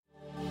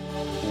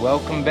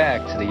welcome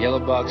back to the Yellow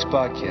Box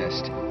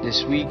Podcast.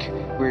 This week,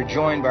 we're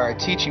joined by our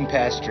teaching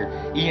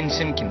pastor, Ian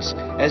Simpkins,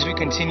 as we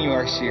continue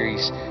our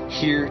series,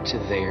 Here to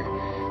There.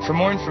 For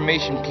more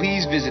information,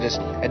 please visit us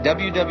at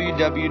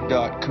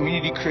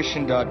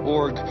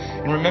www.communitychristian.org.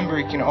 And remember,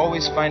 you can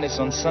always find us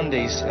on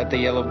Sundays at the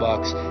Yellow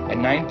Box at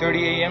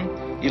 9:30 a.m.,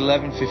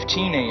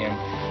 11:15 a.m.,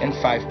 and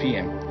 5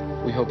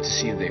 p.m. We hope to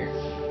see you there.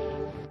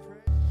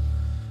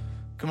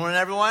 Good morning,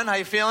 everyone. How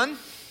you feeling?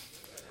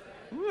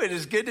 Ooh, it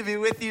is good to be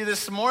with you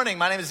this morning.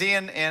 My name is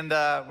Ian, and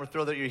we're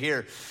thrilled that you're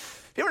here.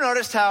 Have you ever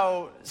noticed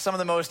how some of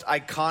the most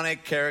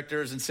iconic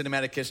characters in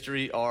cinematic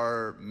history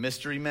are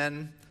mystery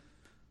men?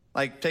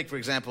 Like, take, for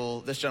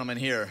example, this gentleman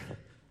here.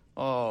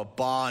 Oh,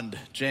 Bond,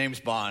 James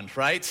Bond,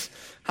 right?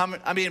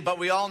 But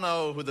we all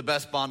know who the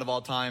best Bond of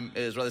all time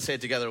is. Rather say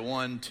it together.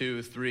 1,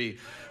 2, 3.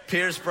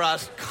 Pierce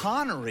Brosnan.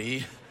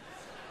 Connery.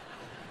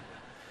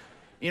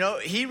 You know,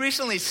 he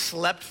recently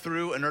slept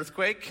through an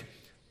earthquake.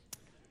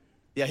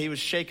 Yeah, he was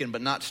shaken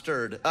but not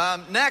stirred.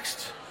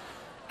 Next,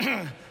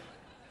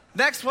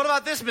 what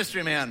about this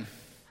mystery man?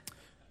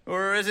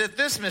 Or is it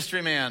this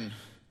mystery man?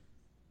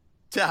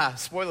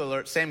 Spoiler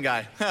alert, same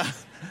guy.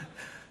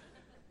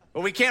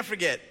 Well, we can't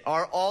forget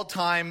our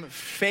all-time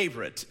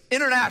favorite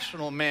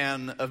international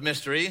man of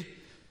mystery.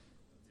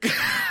 It's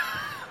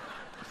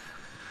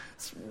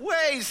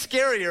way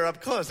scarier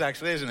up close,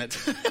 actually, isn't it?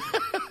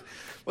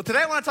 Well,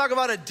 today I want to talk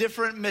about a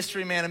different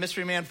mystery man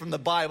from the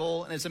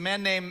Bible, and it's a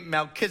man named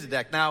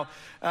Melchizedek. Now,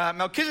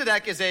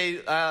 Melchizedek is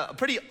a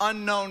pretty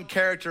unknown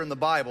character in the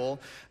Bible,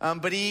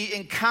 but he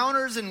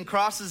encounters and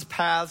crosses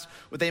paths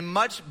with a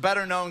much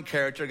better-known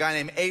character, a guy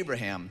named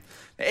Abraham.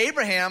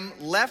 Abraham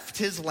left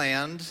his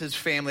land, his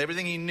family,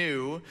 everything he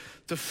knew,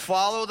 to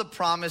follow the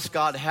promise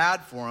God had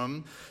for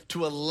him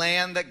to a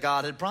land that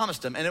God had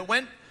promised him. And it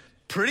went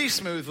pretty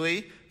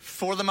smoothly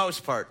for the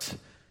most part.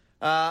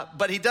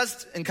 But he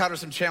does encounter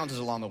some challenges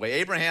along the way.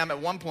 Abraham, at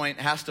one point,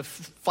 has to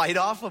fight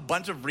off a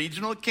bunch of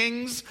regional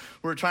kings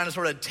who are trying to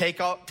sort of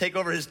take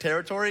over his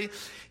territory.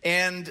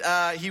 And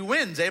he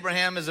wins.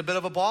 Abraham is a bit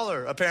of a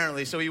baller,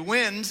 apparently. So he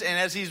wins, and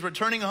as he's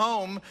returning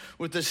home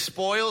with the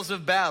spoils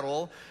of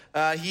battle,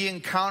 he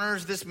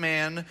encounters this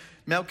man,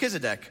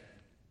 Melchizedek.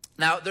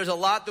 Now, there's a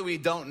lot that we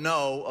don't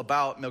know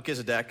about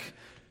Melchizedek,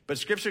 but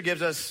Scripture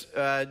gives us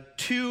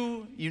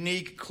two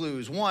unique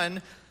clues.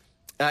 One,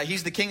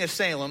 he's the king of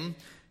Salem.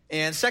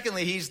 And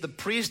secondly, he's the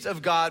priest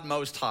of God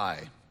Most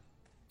High.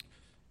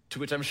 To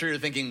which I'm sure you're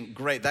thinking,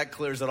 great, that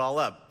clears it all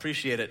up.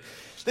 Appreciate it.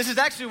 This is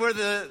actually where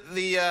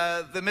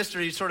the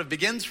mystery sort of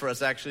begins for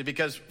us, actually,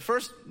 because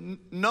first,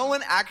 no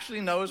one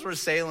actually knows where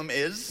Salem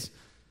is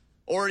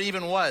or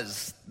even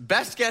was.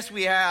 Best guess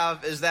we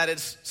have is that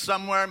it's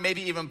somewhere,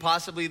 maybe even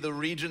possibly the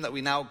region that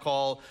we now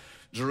call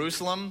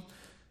Jerusalem.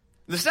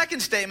 The second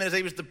statement is that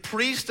he was the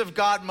priest of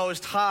God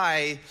Most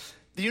High.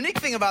 The unique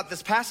thing about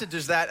this passage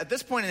is that at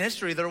this point in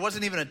history, there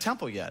wasn't even a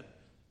temple yet.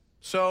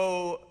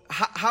 So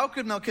how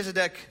could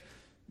Melchizedek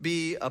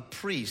be a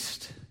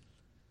priest?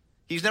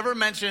 He's never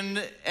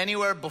mentioned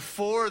anywhere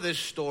before this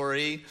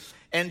story,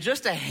 and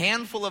just a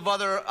handful of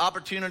other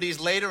opportunities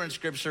later in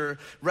Scripture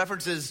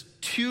references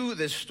to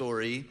this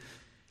story.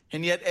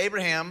 And yet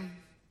Abraham,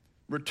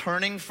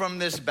 returning from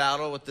this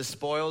battle with the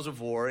spoils of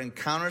war,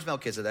 encounters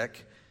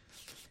Melchizedek.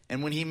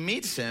 And when he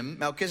meets him,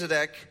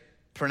 Melchizedek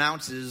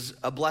pronounces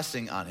a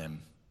blessing on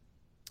him.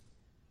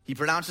 He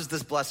pronounces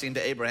this blessing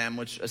to Abraham,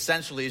 which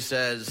essentially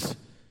says,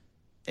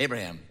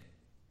 Abraham,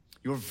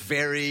 you're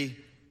very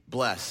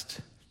blessed.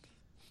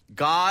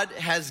 God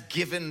has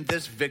given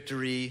this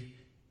victory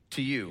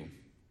to you.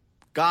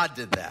 God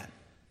did that.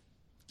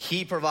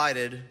 He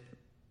provided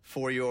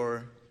for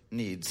your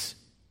needs.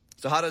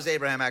 So how does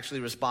Abraham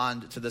actually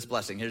respond to this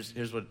blessing?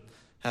 Here's what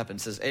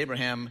happens. It says,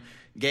 Abraham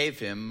gave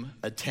him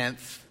a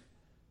tenth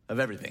of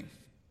everything.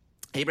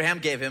 Abraham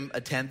gave him a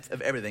tenth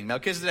of everything.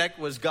 Melchizedek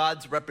was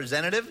God's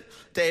representative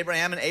to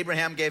Abraham, and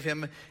Abraham gave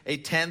him a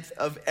tenth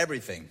of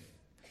everything.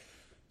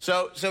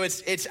 So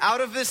it's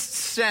out of this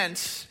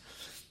sense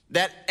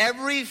that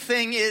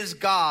everything is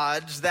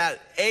God's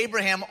that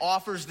Abraham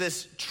offers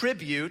this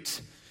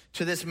tribute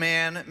to this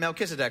man,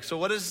 Melchizedek. So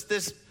what does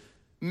this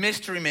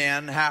mystery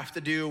man have to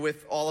do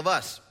with all of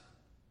us?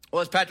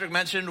 Well, as Patrick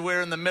mentioned,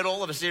 we're in the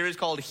middle of a series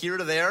called Here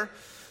to There.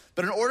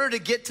 But in order to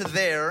get to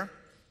there,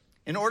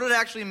 in order to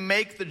actually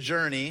make the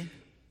journey,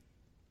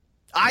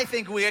 I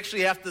think we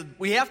have to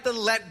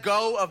let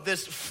go of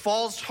this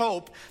false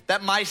hope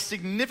that my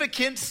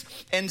significance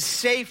and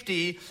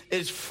safety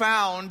is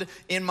found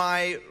in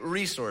my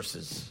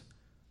resources.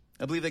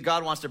 I believe that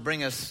God wants to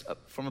bring us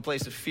from a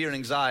place of fear and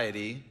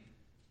anxiety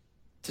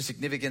to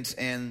significance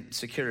and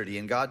security.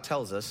 And God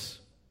tells us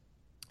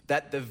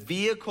that the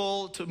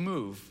vehicle to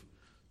move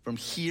from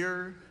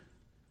here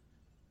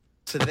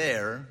to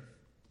there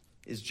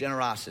is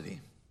generosity.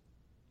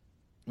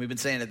 We've been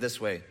saying it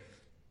this way.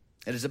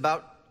 It is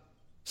about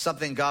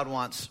something God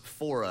wants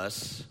for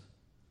us,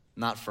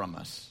 not from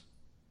us.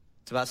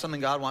 It's about something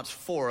God wants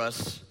for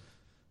us,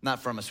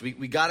 not from us.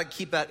 We got to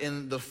keep that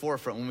in the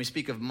forefront. When we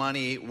speak of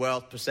money,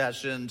 wealth,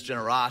 possessions,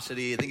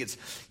 generosity, I think it's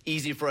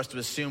easy for us to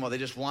assume, well, they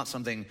just want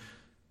something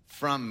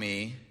from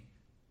me,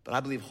 but I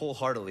believe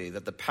wholeheartedly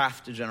that the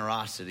path to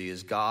generosity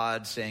is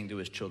God saying to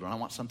his children, I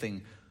want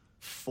something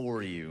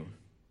for you,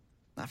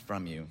 not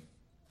from you.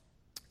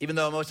 Even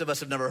though most of us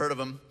have never heard of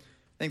him,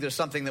 I think there's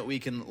something that we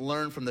can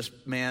learn from this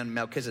man,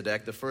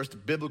 Melchizedek, the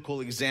first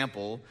biblical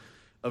example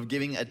of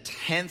giving a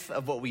tenth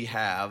of what we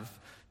have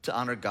to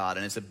honor God.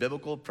 And it's a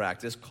biblical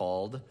practice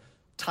called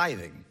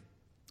tithing.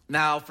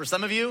 Now, for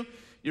some of you,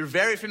 you're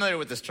very familiar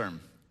with this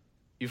term.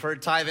 You've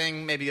heard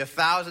tithing maybe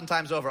 1,000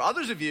 times over.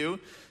 Others of you,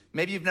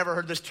 maybe you've never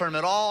heard this term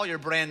at all. You're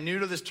brand new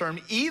to this term.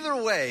 Either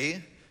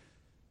way,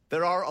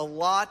 there are a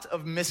lot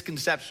of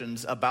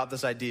misconceptions about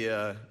this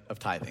idea of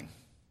tithing.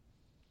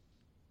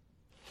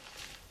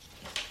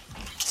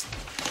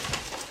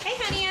 Hey,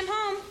 honey, I'm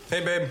home.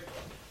 Hey, babe.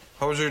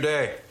 How was your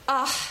day?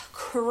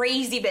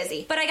 Crazy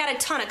busy, but I got a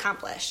ton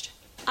accomplished.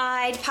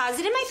 I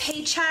deposited my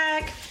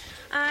paycheck.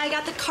 I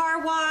got the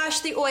car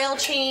wash, the oil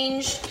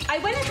change. I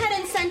went ahead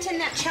and sent in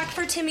that check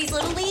for Timmy's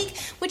Little League,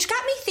 which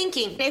got me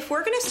thinking, if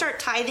we're going to start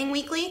tithing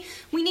weekly,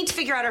 we need to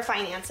figure out our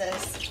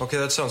finances. Okay,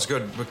 that sounds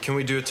good, but can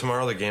we do it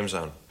tomorrow? The game's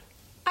on.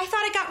 I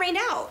thought it got rained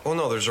out. Well,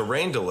 no, there's a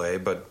rain delay,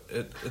 but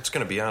it's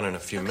going to be on in a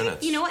few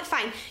minutes. You know what?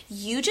 Fine.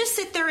 You just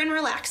sit there and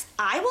relax.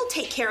 I will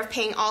take care of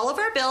paying all of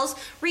our bills,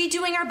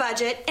 redoing our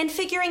budget, and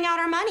figuring out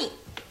our money.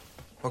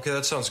 Okay,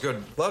 that sounds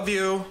good. Love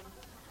you.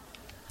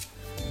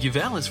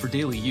 Givalis for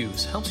daily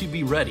use helps you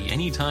be ready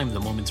anytime the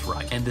moment's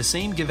right. And the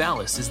same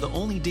Givalis is the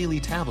only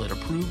daily tablet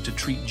approved to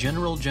treat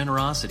general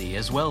generosity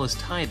as well as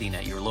tithing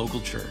at your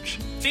local church.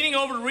 Leaning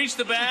over to reach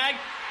the bag.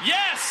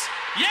 Yes!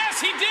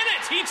 Yes, he did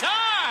it! He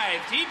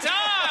tithed! He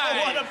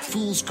tithed!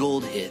 Fool's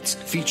Gold Hits,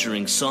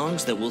 featuring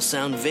songs that will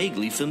sound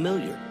vaguely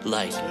familiar,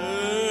 like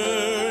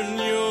Turn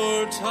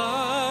your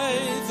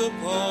tithe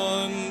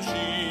upon Jesus.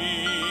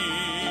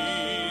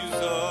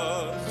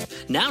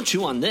 Now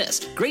chew on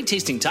this. Great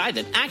tasting tithe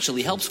that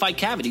actually helps fight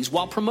cavities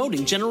while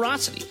promoting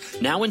generosity.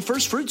 Now in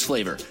First Fruits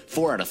flavor.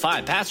 4 out of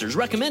 5 pastors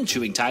recommend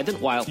chewing tithe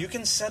while... You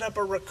can set up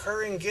a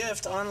recurring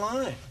gift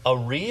online. A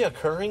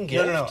reoccurring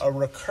gift? No, a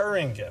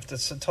recurring gift.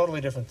 It's a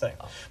totally different thing.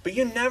 But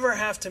you never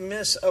have to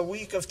miss a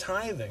week of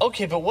tithing.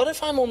 Okay, but what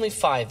if I'm only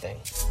tithing?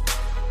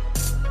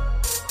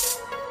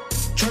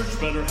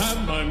 Church better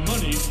have my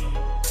money.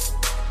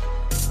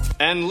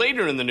 And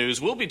later in the news,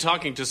 we'll be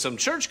talking to some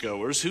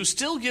churchgoers who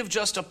still give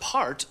just a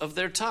part of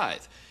their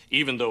tithe,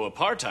 even though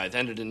apartheid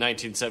ended in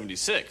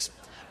 1976.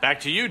 Back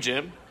to you,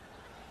 Jim.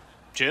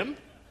 Jim?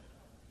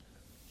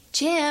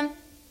 Jim?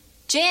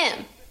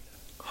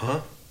 Huh?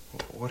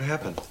 What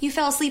happened? You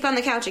fell asleep on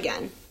the couch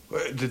again.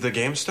 Did the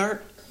game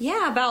start?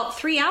 Yeah, about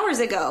 3 hours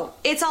ago.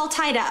 It's all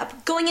tied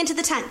up, going into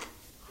the 10th.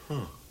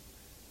 Huh.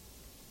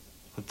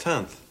 The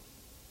 10th.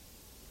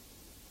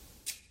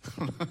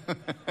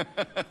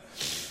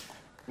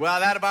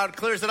 Well, that about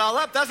clears it all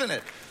up, doesn't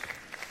it?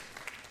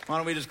 Why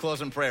don't we just close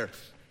in prayer?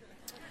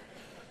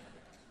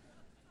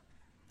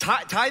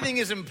 Tithing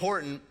is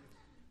important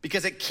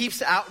because it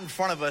keeps out in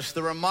front of us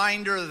the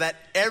reminder that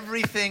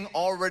everything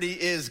already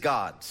is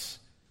God's.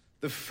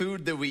 The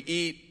food that we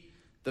eat,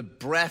 the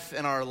breath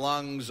in our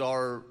lungs,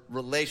 our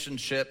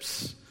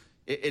relationships,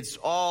 it's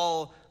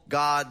all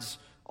God's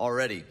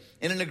already.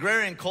 In an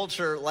agrarian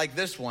culture like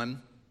this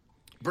one,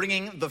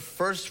 bringing the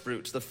first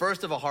fruits, the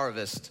first of a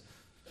harvest,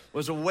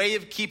 was a way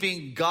of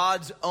keeping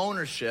God's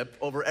ownership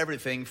over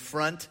everything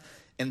front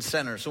and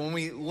center. So when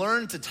we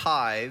learn to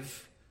tithe,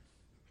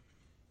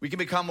 we can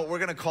become what we're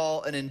going to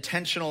call an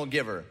intentional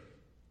giver.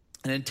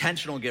 An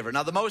intentional giver.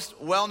 Now, the most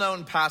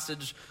well-known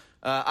passage,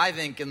 I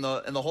think, in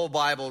the whole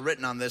Bible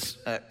written on this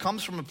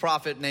comes from a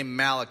prophet named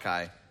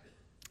Malachi.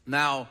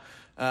 Now,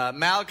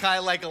 Malachi,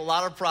 like a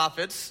lot of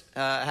prophets,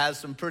 has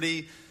some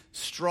pretty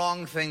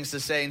strong things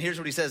to say. And here's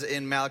what he says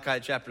in Malachi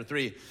chapter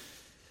 3.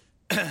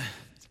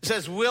 It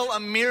says, will a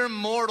mere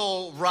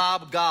mortal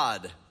rob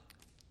God?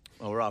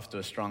 Well, we're off to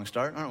a strong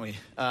start, aren't we?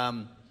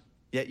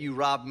 Yet you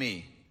rob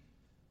me.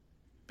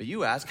 But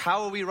you ask,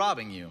 how are we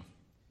robbing you?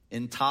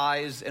 In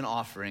tithes and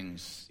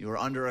offerings. You are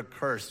under a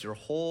curse, your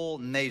whole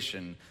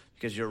nation,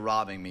 because you're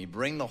robbing me.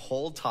 Bring the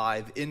whole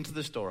tithe into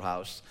the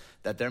storehouse,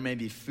 that there may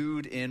be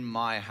food in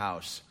my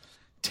house.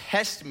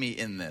 Test me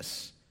in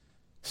this,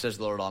 says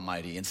the Lord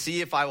Almighty, and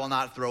see if I will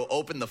not throw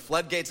open the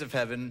floodgates of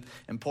heaven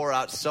and pour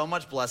out so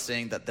much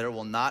blessing that there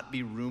will not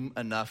be room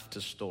enough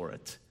to store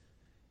it.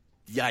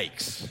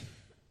 Yikes.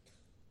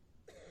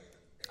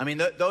 I mean,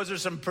 those are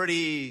some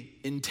pretty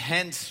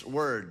intense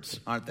words,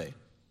 aren't they?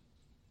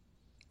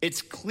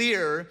 It's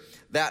clear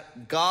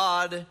that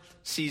God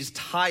sees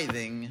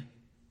tithing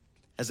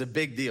as a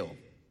big deal.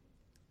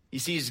 He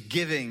sees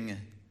giving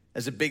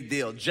as a big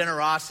deal.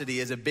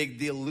 Generosity as a big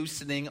deal.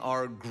 Loosening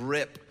our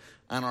grip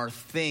on our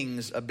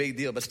things, a big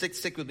deal. But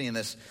stick with me in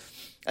this.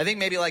 I think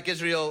maybe like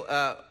Israel,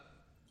 a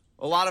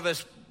lot of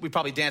us, we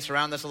probably dance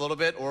around this a little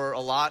bit or a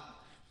lot.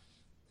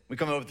 We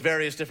come up with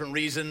various different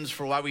reasons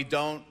for why we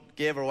don't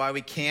give or why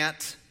we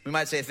can't. We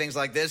might say things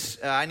like this.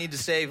 I need to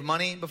save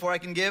money before I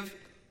can give.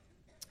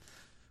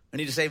 I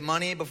need to save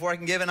money before I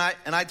can give. And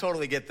I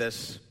totally get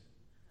this.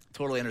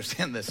 Totally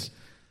understand this.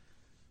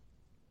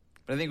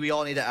 But I think we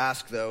all need to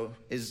ask, though,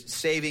 is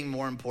saving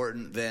more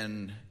important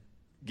than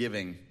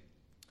giving?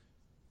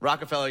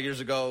 Rockefeller, years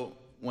ago,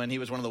 when he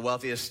was one of the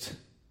wealthiest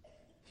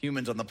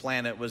humans on the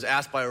planet, was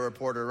asked by a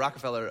reporter,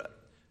 Rockefeller,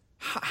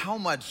 how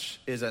much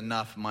is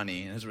enough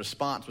money? And his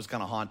response was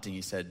kind of haunting.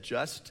 He said,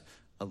 just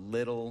a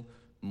little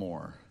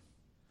more.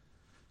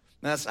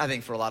 And that's, I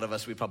think, for a lot of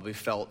us, we probably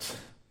felt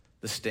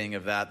the sting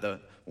of that, the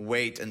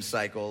weight and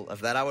cycle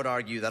of that. I would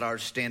argue that our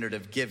standard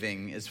of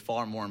giving is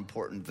far more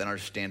important than our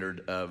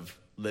standard of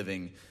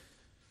living.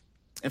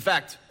 In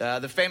fact,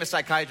 the famous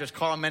psychiatrist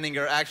Carl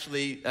Menninger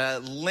actually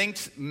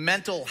linked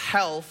mental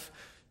health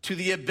to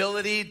the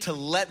ability to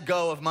let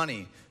go of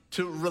money,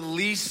 to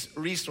release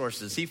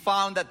resources. He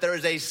found that there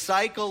is a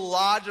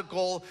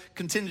psychological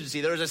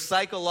contingency, there is a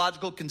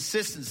psychological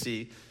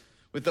consistency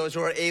with those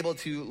who are able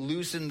to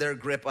loosen their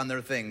grip on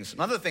their things.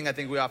 Another thing I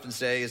think we often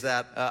say is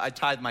that I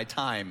tithe my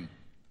time.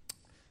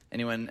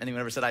 Anyone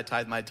ever said I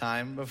tithe my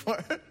time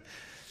before?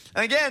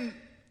 And again,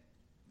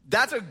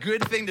 that's a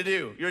good thing to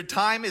do. Your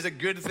time is a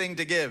good thing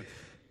to give.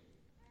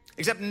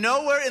 Except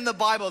nowhere in the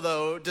Bible,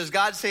 though, does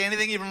God say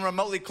anything even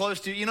remotely close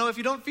to, if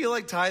you don't feel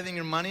like tithing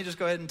your money, just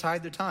go ahead and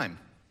tithe your time.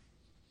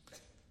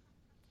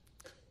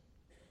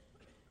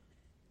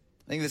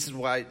 I think this is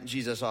why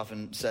Jesus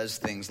often says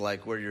things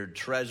like, where your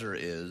treasure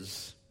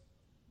is,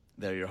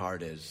 there your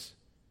heart is.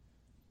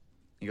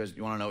 He goes,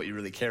 you want to know what you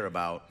really care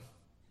about?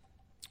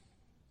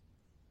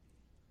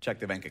 Check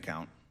the bank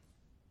account.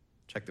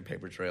 Check the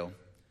paper trail.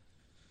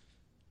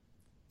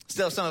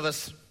 Still, some of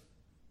us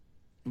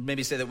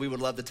maybe say that we would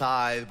love to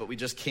tithe, but we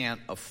just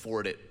can't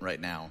afford it right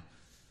now.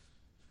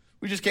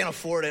 We just can't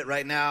afford it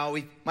right now.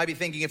 We might be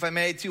thinking, if I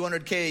made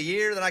 $200K a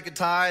year, then I could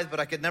tithe, but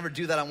I could never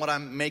do that on what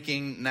I'm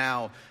making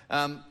now.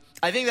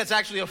 I think that's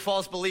actually a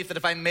false belief that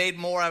if I made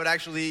more, I would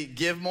actually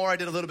give more. I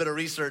did a little bit of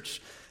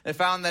research. I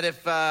found that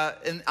if,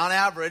 on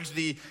average,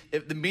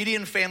 if the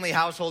median family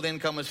household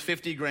income was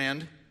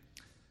 $50,000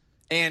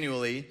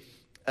 annually,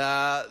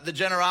 the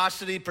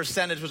generosity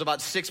percentage was about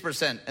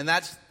 6%, and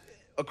that's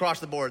across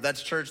the board.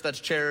 That's church, that's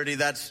charity,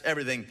 that's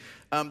everything.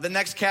 The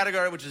next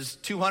category, which is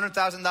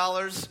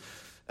 $200,000,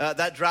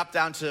 that dropped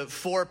down to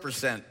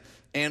 4%,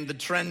 and the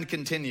trend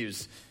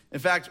continues. In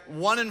fact,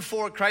 1 in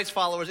 4 Christ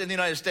followers in the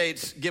United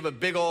States give a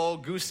big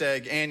old goose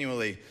egg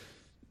annually.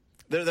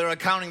 Their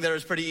accounting there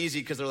is pretty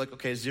easy because they're like,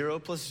 okay, 0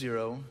 plus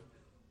 0,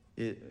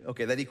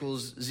 okay, that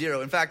equals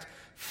 0. In fact,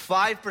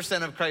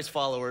 5% of Christ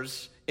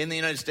followers in the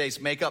United States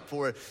make up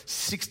for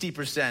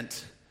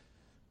 60%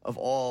 of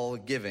all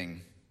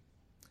giving.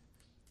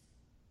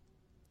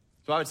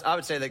 So I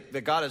would say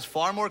that God is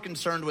far more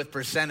concerned with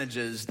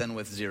percentages than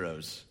with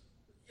zeros.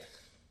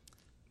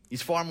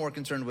 He's far more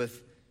concerned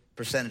with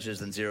percentages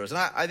than zeros. And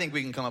I think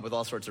we can come up with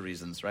all sorts of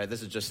reasons, right?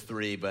 This is just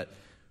 3, but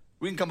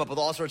we can come up with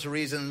all sorts of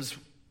reasons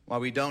why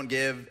we don't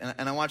give.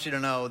 And I want you to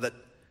know that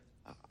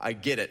I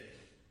get it.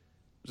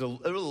 It was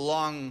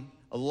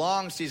a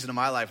long season of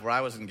my life where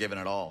I wasn't giving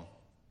at all.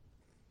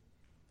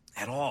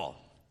 At all.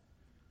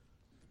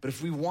 But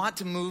if we want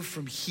to move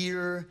from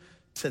here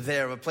to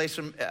there, a place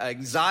from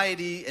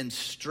anxiety and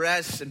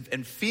stress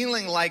and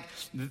feeling like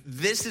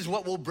this is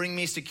what will bring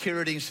me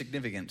security and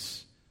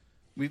significance,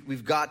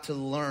 we've got to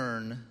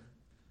learn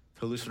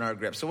to loosen our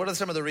grip. So what are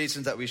some of the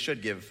reasons that we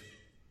should give?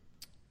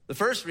 The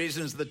first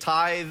reason is the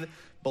tithe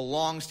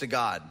belongs to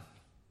God.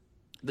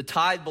 The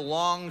tithe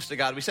belongs to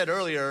God. We said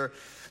earlier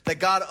that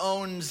God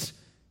owns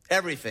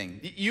everything.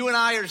 You and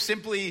I are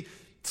simply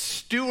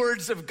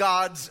stewards of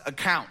God's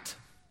account.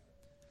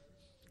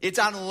 It's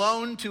on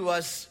loan to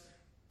us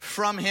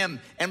from Him.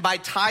 And by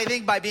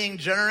tithing, by being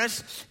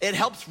generous, it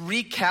helps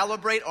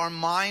recalibrate our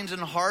minds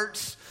and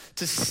hearts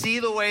to see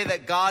the way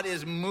that God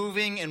is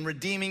moving and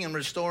redeeming and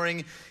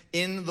restoring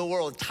in the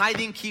world.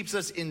 Tithing keeps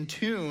us in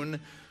tune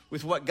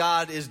with what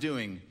God is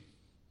doing.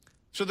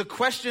 So the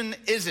question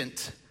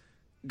isn't,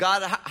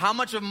 God, how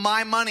much of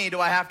my money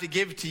do I have to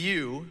give to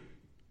you?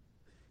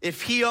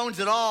 If He owns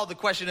it all, the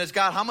question is,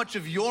 God, how much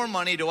of your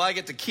money do I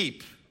get to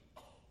keep?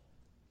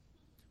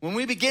 When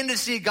we begin to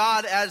see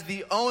God as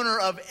the owner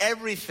of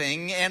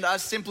everything and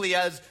us simply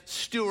as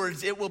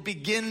stewards, it will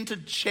begin to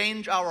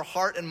change our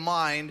heart and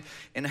mind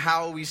and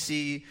how we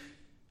see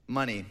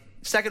money.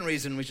 Second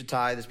reason we should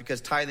tithe is because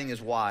tithing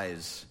is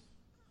wise.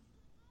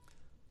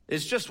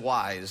 It's just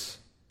wise.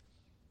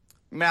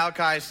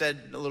 Malachi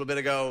said a little bit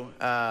ago,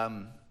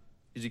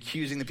 he's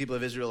accusing the people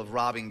of Israel of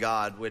robbing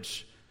God,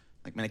 which,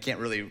 I can't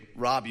really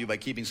rob you by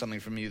keeping something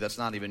from you that's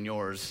not even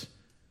yours.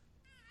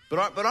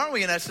 But aren't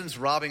we in essence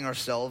robbing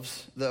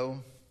ourselves,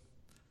 though?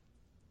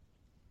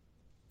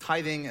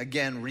 Tithing,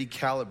 again,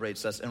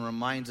 recalibrates us and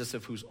reminds us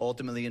of who's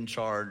ultimately in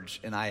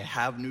charge. And I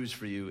have news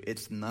for you.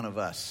 It's none of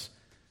us.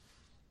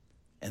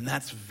 And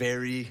that's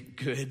very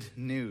good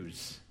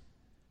news.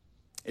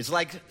 It's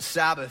like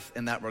Sabbath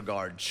in that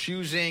regard.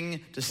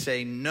 Choosing to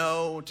say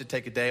no, to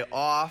take a day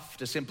off,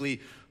 to simply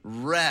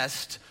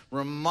rest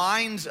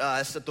reminds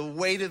us that the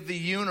weight of the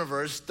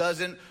universe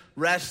doesn't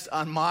rest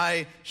on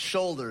my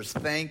shoulders.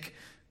 Thank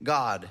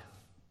God.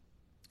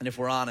 And if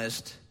we're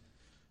honest,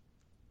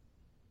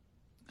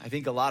 I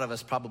think a lot of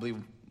us probably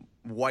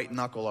white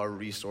knuckle our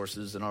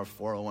resources and our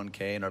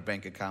 401k and our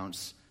bank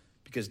accounts,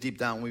 because deep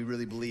down we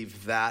really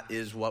believe that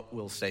is what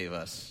will save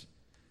us.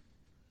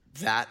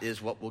 That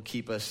is what will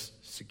keep us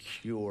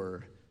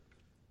secure.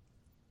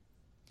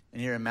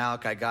 And here in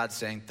Malachi, God's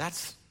saying,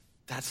 that's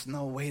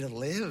no way to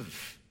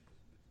live.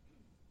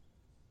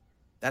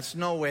 That's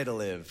no way to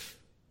live.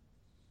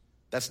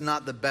 That's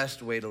not the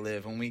best way to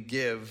live. When we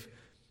give,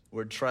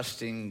 we're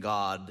trusting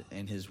God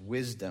and his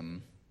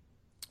wisdom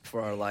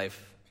for our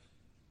life.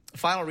 The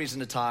final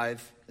reason to tithe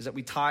is that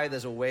we tithe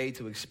as a way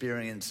to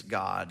experience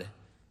God.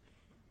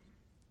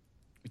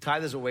 We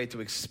tithe as a way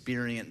to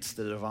experience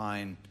the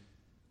divine.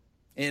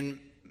 In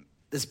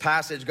this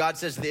passage, God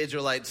says to the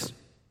Israelites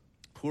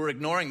who are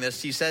ignoring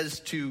this, he says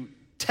to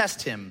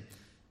test him.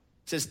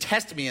 He says,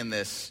 test me in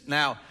this.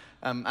 Now,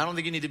 I don't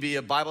think you need to be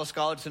a Bible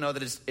scholar to know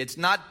that it's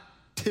not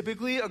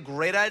typically a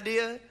great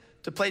idea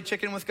to play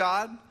chicken with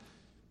God.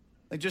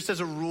 Like, just as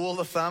a rule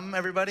of thumb,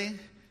 everybody.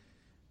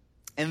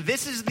 And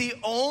this is the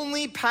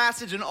only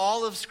passage in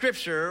all of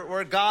Scripture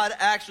where God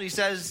actually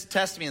says,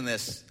 test me in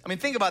this. I mean,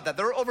 think about that.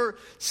 There are over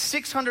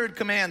 600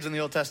 commands in the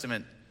Old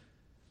Testament.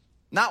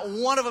 Not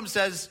one of them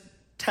says,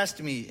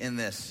 test me in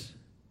this.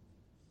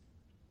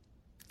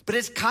 But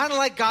it's kind of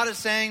like God is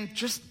saying,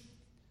 just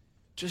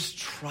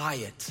try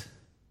it.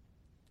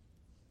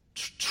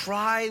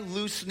 Try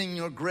loosening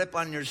your grip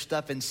on your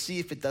stuff and see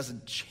if it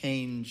doesn't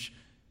change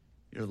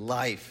your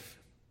life.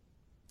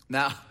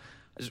 Now,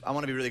 I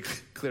want to be really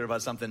clear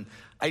about something.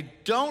 I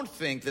don't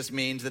think this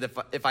means that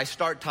if I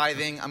start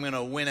tithing, I'm going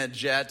to win a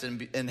jet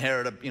and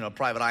inherit a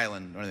private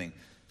island or anything.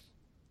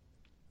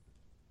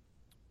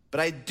 But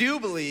I do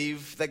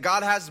believe that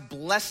God has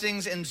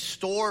blessings in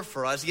store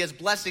for us. He has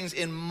blessings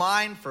in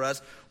mind for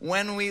us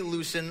when we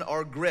loosen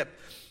our grip.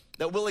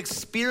 That we'll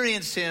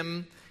experience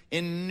him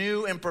in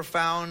new and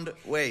profound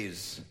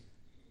ways.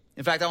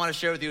 In fact, I want to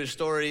share with you a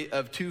story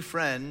of two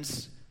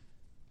friends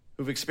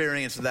who've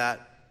experienced that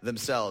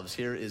themselves.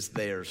 Here is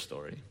their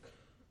story.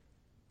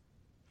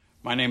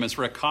 My name is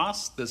Rick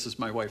Koss. This is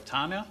my wife,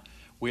 Tanya.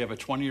 We have a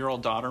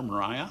 20-year-old daughter,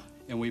 Mariah,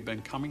 and we've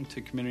been coming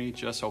to community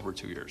just over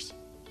 2 years.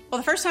 Well,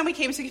 the first time we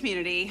came to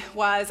community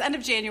was end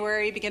of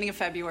January, beginning of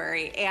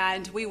February,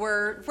 and we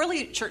were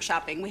really church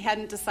shopping. We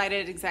hadn't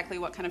decided exactly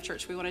what kind of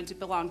church we wanted to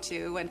belong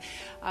to, and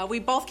we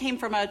both came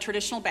from a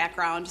traditional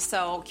background,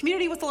 so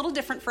community was a little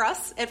different for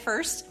us at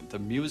first. The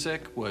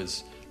music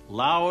was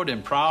loud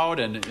and proud,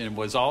 and it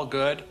was all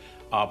good,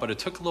 but it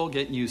took a little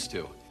getting used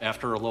to.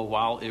 After a little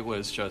while, it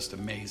was just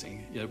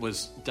amazing. It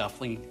was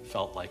definitely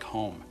felt like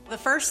home. The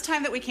first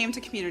time that we came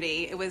to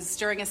community, it was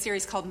during a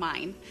series called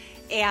Mine,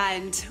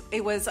 and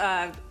it was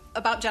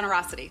about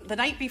generosity. The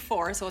night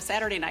before, so a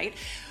Saturday night,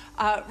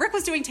 Rick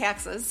was doing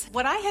taxes.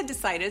 What I had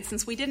decided,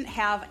 since we didn't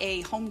have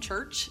a home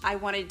church, I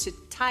wanted to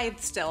tithe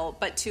still,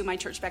 but to my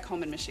church back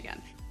home in Michigan.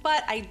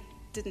 But I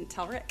didn't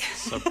tell Rick.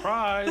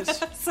 Surprise!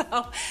 So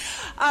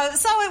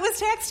it was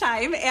tax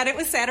time, and it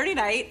was Saturday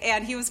night,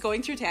 and he was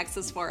going through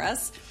taxes for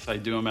us. I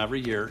do them every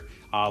year.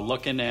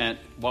 Looking at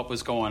what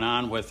was going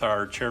on with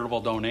our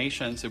charitable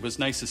donations, it was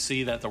nice to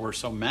see that there were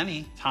so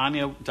many.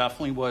 Tanya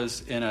definitely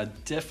was in a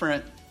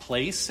different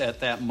place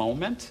at that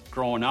moment.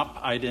 Growing up,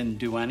 I didn't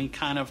do any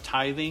kind of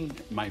tithing.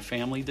 My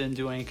family didn't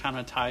do any kind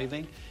of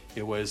tithing.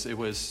 It was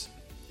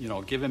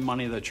giving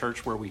money to the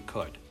church where we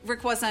could.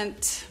 Rick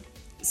wasn't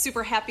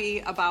super happy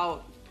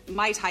about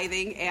my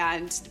tithing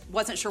and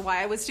wasn't sure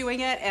why I was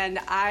doing it, and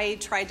I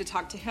tried to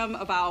talk to him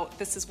about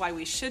this is why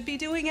we should be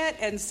doing it.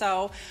 And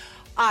so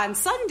on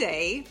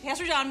Sunday,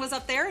 Pastor John was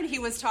up there and he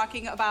was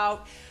talking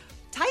about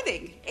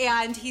tithing,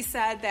 and he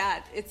said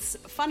that it's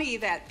funny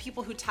that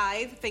people who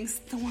tithe think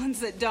the ones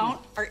that don't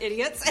are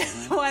idiots,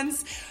 and the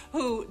ones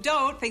who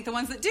don't think the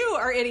ones that do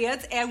are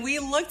idiots. And we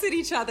looked at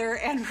each other,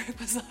 and Rick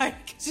was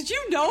like, did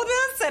you know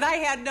this? And I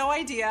had no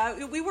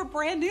idea. We were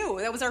brand new.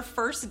 That was our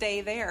first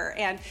day there,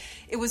 and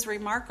it was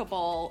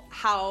remarkable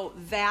how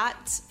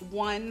that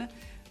one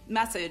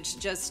message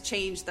just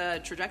changed the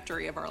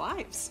trajectory of our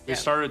lives. We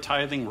started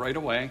tithing right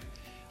away.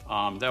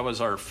 That was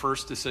our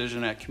first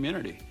decision at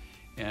community.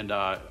 And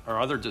our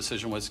other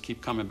decision was to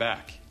keep coming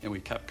back. And we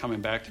kept coming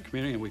back to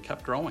community, and we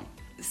kept growing.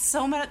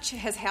 So much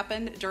has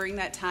happened during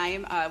that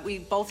time. We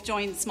both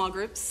joined small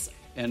groups.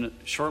 And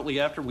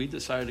shortly after, we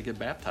decided to get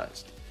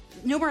baptized.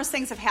 Numerous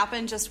things have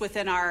happened just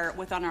within our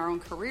own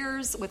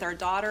careers. With our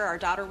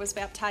daughter was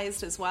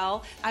baptized as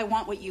well. I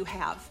want what you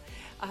have,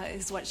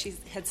 is what she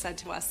had said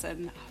to us.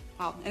 And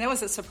it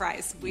was a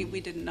surprise. We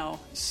didn't know.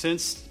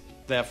 Since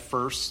that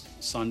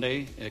first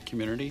Sunday at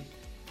community,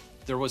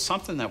 there was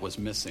something that was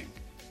missing.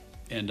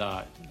 And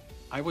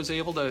I was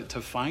able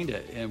to find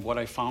it, and what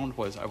I found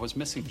was I was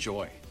missing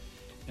joy.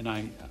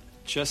 And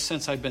just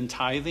since I've been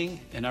tithing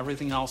and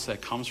everything else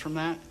that comes from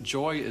that,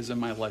 joy is in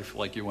my life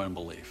like you wouldn't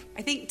believe.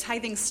 I think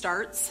tithing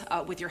starts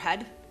with your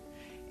head,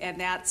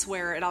 and that's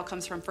where it all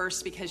comes from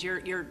first, because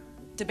you're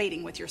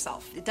debating with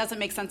yourself. It doesn't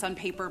make sense on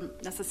paper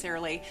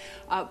necessarily,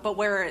 but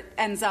where it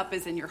ends up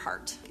is in your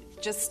heart.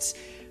 Just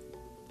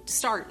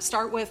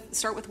start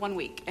with 1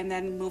 week, and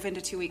then move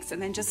into 2 weeks,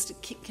 and then just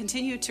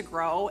continue to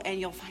grow, and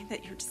you'll find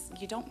that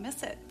you don't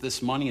miss it.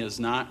 This money is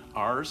not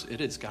ours,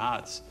 it is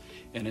God's,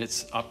 and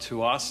it's up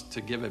to us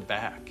to give it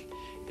back.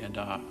 And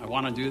I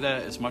want to do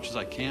that as much as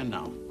I can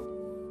now.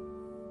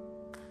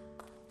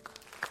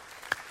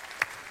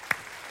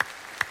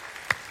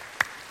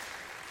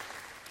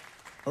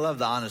 I love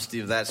the honesty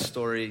of that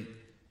story,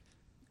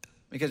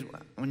 because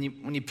when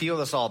you peel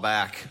this all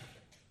back,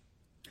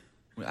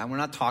 we're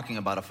not talking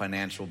about a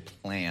financial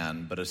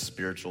plan, but a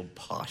spiritual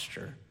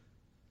posture.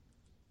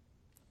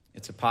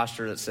 It's a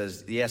posture that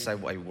says, yes, I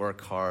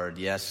work hard.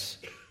 Yes,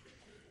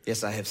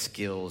 I have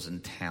skills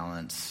and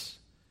talents.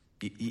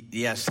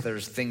 Yes,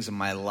 there's things in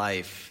my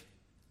life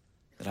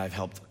that I've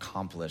helped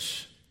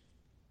accomplish.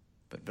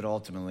 But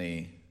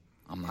ultimately,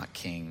 I'm not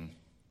king.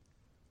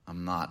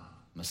 I'm not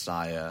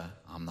Messiah.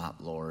 I'm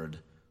not Lord.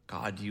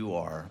 God, you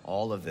are.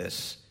 All of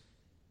this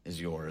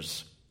is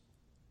yours.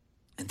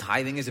 And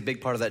tithing is a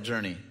big part of that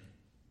journey.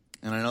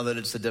 And I know that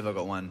it's a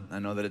difficult one. I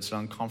know that it's an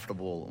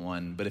uncomfortable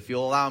one. But if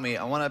you'll allow me,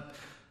 I want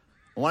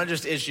to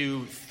just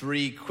issue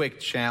 3 quick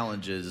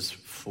challenges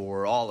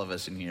for all of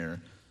us in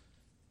here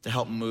to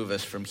help move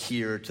us from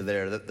here to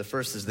there. The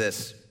first is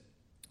this: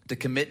 to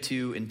commit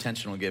to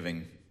intentional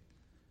giving.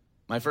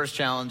 My first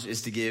challenge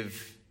is to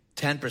give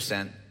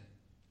 10%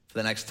 for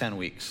the next 10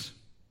 weeks.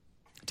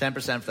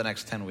 10% for the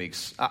next 10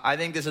 weeks. I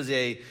think this is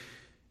a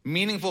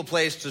meaningful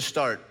place to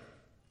start.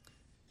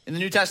 In the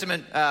New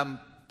Testament,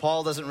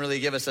 Paul doesn't really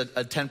give us a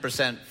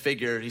 10%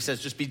 figure. He says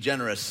just be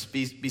generous,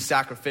 be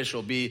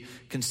sacrificial, be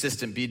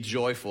consistent, be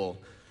joyful.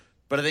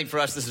 But I think for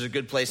us, this is a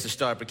good place to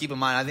start. But keep in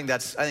mind, I think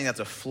that's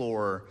a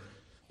floor,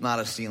 not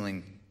a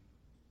ceiling.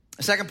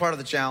 The second part of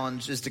the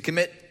challenge is to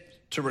commit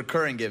to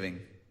recurring giving.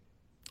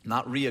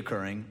 Not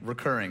reoccurring,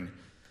 recurring.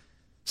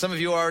 Some of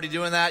you are already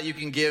doing that. You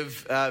can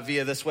give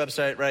via this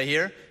website right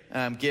here,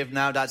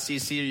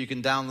 givenow.cc, or you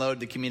can download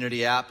the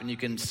community app and you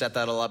can set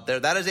that all up there.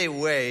 That is a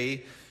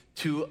way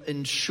to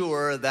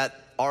ensure that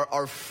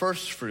our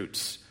first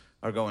fruits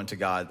are going to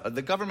God.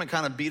 The government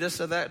kind of beat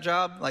us at that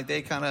job. Like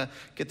they kind of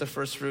get the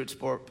first fruits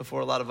before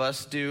a lot of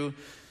us do.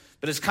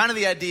 But it's kind of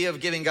the idea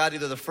of giving God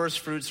either the first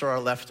fruits or our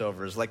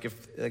leftovers. Like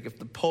if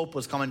the Pope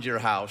was coming to your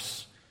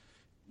house,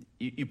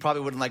 you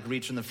probably wouldn't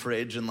reach in the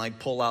fridge and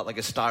pull out a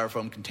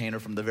styrofoam container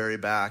from the very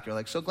back.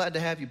 You're so glad to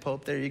have you,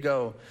 Pope. There you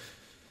go.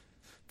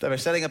 But by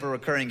setting up a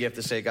recurring gift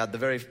to say, God, the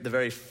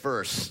very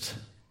first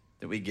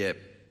that we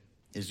get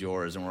is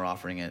yours, and we're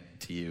offering it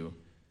to you.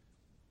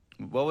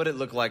 What would it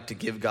look like to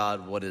give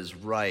God what is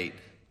right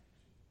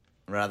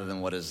rather than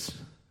what is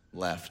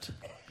left?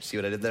 See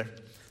what I did there?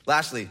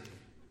 Lastly,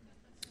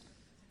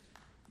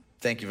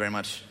 thank you very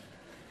much.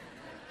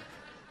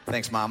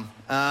 Thanks, Mom.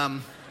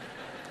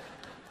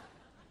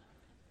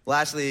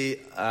 Lastly,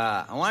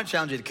 I want to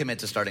challenge you to commit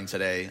to starting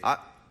today.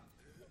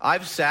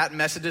 I've sat in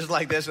messages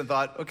like this and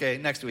thought, okay,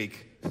 next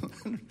week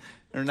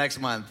or next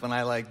month when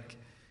I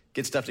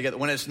get stuff together,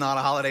 when it's not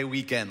a holiday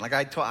weekend.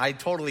 I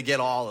totally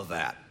get all of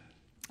that.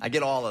 I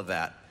get all of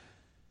that.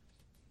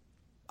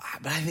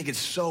 But I think it's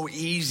so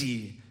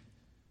easy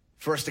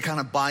for us to kind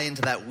of buy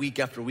into that week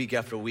after week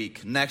after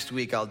week. Next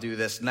week I'll do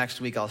this.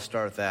 Next week I'll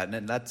start that.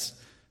 And that's,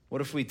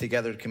 what if we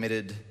together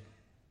committed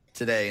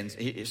today? And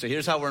so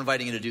here's how we're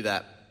inviting you to do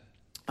that.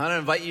 I'm going to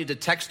invite you to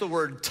text the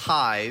word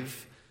tithe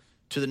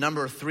to the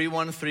number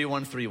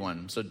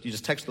 313131. So you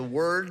just text the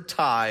word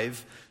tithe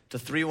to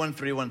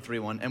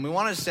 313131. And we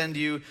want to send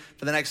you,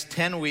 for the next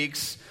 10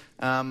 weeks,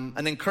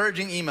 an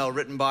encouraging email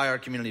written by our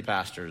community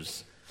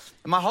pastors.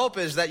 And my hope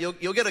is that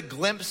you'll get a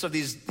glimpse of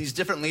these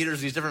different leaders,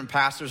 these different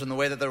pastors, and the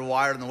way that they're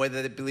wired and the way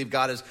that they believe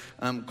God has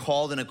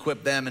called and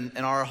equipped them.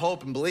 And our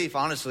hope and belief,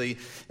 honestly,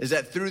 is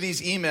that through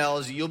these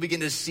emails, you'll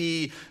begin to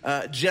see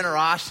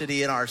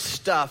generosity in our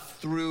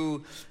stuff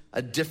through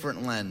a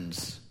different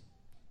lens.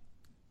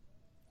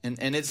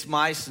 And it's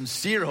my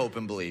sincere hope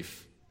and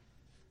belief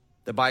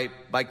that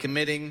by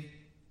committing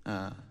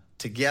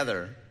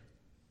together,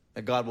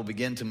 that God will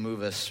begin to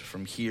move us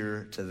from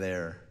here to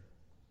there.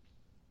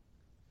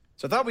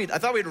 So I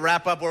thought we'd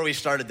wrap up where we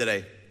started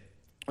today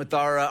with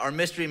our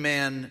mystery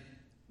man,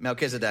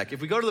 Melchizedek.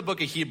 If we go to the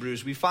book of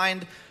Hebrews, we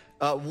find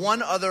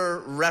one other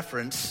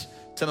reference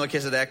to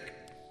Melchizedek.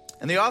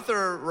 And the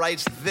author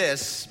writes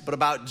this, but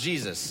about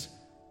Jesus.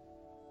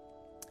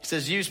 He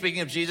says, you,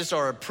 speaking of Jesus,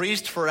 are a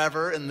priest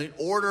forever in the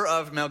order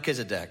of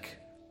Melchizedek.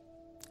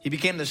 He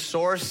became the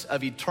source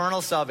of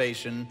eternal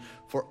salvation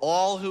for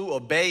all who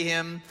obey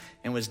him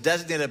and was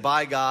designated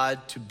by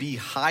God to be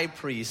high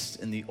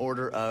priest in the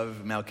order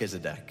of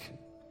Melchizedek.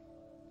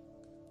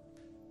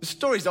 The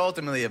story is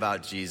ultimately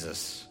about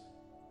Jesus.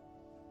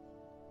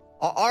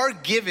 Our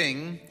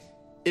giving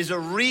is a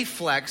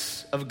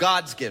reflex of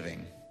God's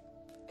giving.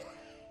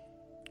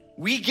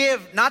 We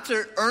give not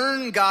to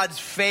earn God's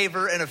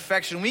favor and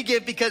affection. We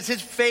give because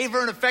his favor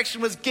and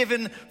affection was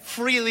given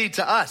freely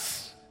to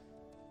us.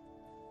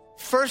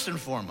 First and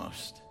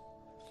foremost,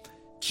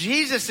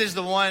 Jesus is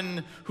the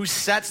one who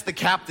sets the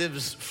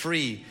captives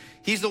free.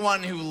 He's the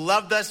one who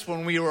loved us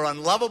when we were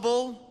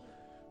unlovable,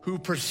 who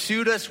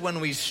pursued us when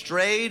we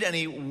strayed, and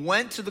he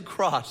went to the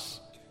cross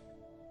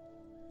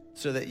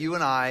so that you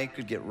and I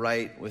could get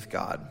right with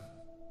God.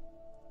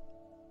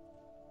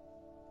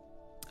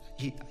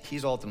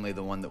 He's ultimately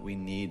the one that we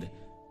need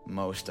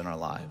most in our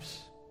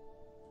lives.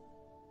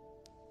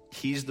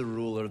 He's the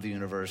ruler of the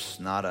universe,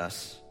 not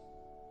us.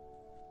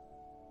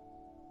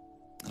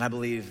 And I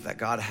believe that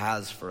God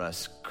has for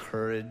us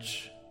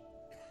courage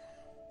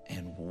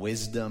and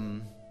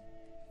wisdom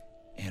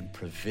and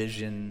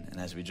provision, and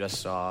as we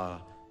just saw,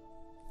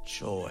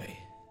 joy.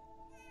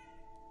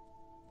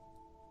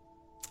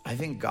 I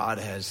think God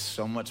has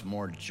so much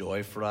more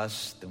joy for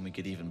us than we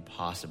could even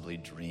possibly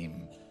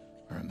dream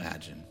or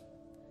imagine.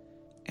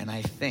 And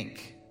I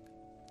think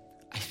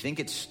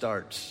it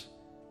starts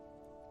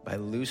by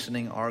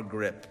loosening our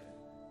grip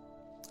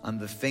on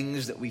the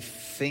things that we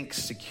think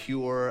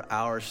secure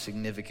our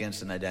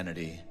significance and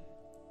identity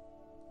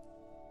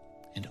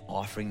and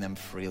offering them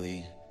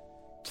freely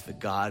to the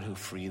God who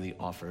freely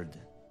offered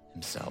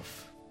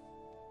himself.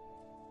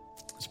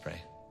 Let's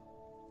pray.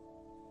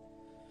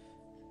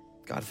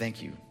 God,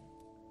 thank you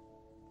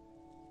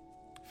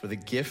for the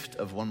gift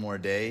of one more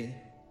day.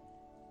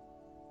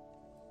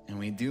 And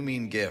we do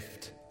mean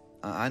gift.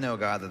 I know,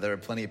 God, that there are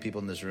plenty of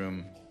people in this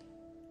room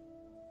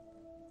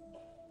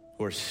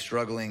who are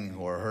struggling,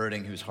 who are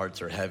hurting, whose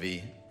hearts are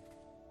heavy.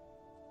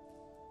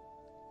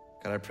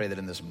 God, I pray that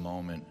in this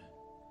moment,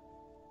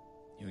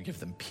 you would give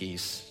them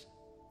peace.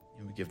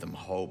 You would give them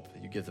hope.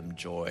 You give them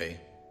joy.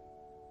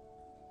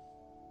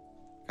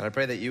 God, I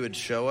pray that you would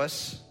show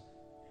us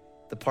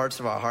the parts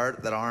of our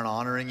heart that aren't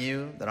honoring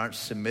you, that aren't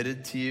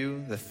submitted to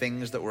you, the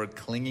things that we're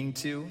clinging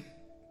to.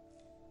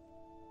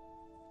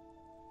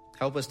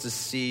 Help us to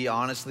see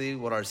honestly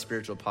what our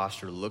spiritual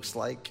posture looks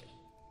like.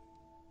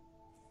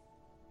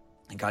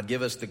 And God,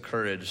 give us the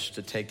courage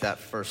to take that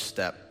first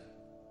step,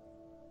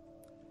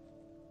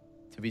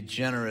 to be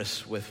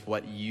generous with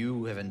what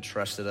you have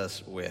entrusted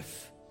us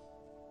with.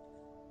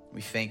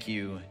 We thank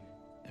you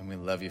and we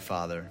love you,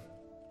 Father.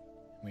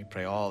 We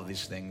pray all of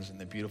these things in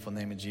the beautiful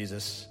name of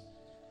Jesus.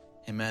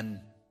 Amen.